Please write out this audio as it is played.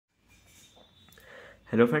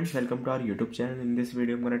Hello friends, welcome to our YouTube channel. In this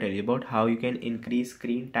video, I'm going to tell you about how you can increase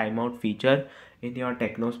screen timeout feature in your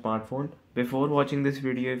Tecno smartphone. Before watching this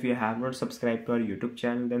video, if you have not subscribed to our YouTube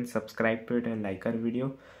channel, then subscribe to it and like our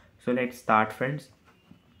video. So let's start friends.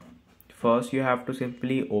 First, you have to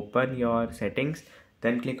simply open your settings,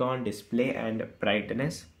 then click on display and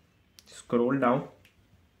brightness. Scroll down.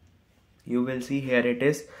 You will see here it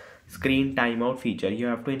is screen timeout feature. You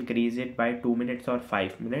have to increase it by 2 minutes or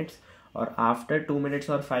 5 minutes, or after 2 minutes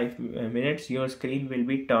or 5 minutes your screen will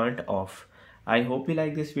be turned off. I hope you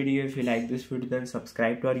like this video. If you like this video, then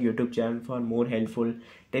subscribe to our YouTube channel for more helpful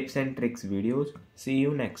tips and tricks videos. See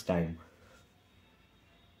you next time.